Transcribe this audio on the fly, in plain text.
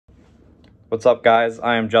What's up, guys?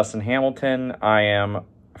 I am Justin Hamilton. I am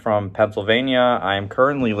from Pennsylvania. I am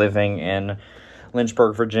currently living in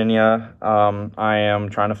Lynchburg, Virginia. I am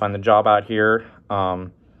trying to find a job out here.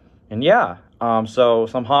 So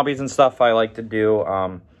some hobbies and stuff I like to do.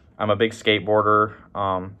 I'm a big skateboarder.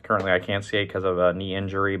 Currently I can't skate because of a knee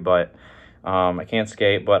injury, but I can't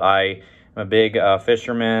skate, but I am a big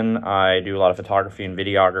fisherman. I do a lot of photography and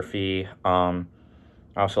videography.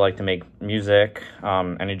 I also like to make music,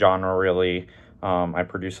 any genre really. I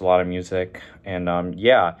produce a lot of music, and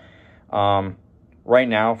right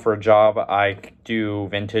now for a job I do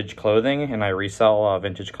vintage clothing, and I resell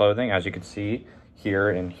vintage clothing, as you can see here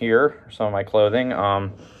and here, some of my clothing.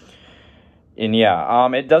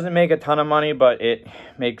 It doesn't make a ton of money, but it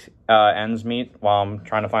makes ends meet while I'm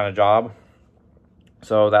trying to find a job.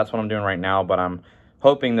 So that's what I'm doing right now, but I'm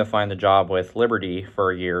hoping to find a job with Liberty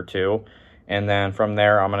for a year or two. And then from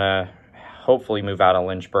there, I'm going to hopefully move out of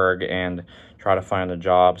Lynchburg and try to find a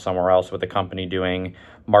job somewhere else with a company doing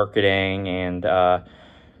marketing and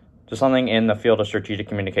just something in the field of strategic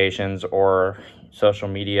communications or social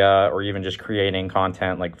media, or even just creating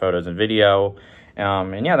content like photos and video.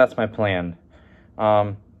 That's my plan.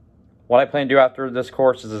 What I plan to do after this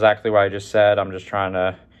course is exactly what I just said. I'm just trying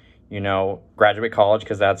to, graduate college,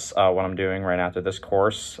 because that's what I'm doing right after this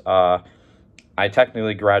course. I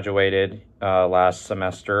technically graduated last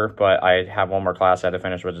semester, but I have one more class I had to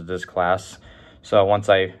finish, which is this class. So once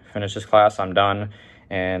I finish this class, I'm done,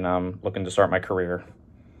 and I'm looking to start my career.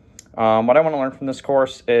 What I want to learn from this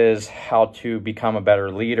course is how to become a better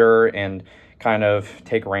leader and kind of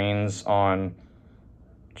take reins on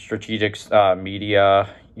strategic media,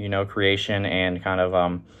 creation, and kind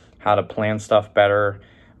of how to plan stuff better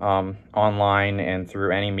online and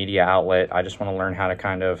through any media outlet. I just want to learn how to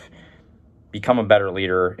kind of become a better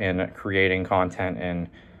leader in creating content and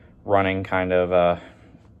running kind of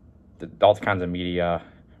all kinds of media,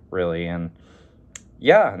 really. And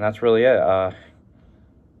that's really it.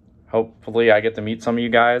 Hopefully I get to meet some of you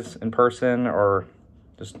guys in person, or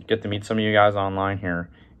just get to meet some of you guys online here.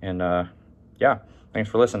 And thanks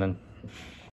for listening.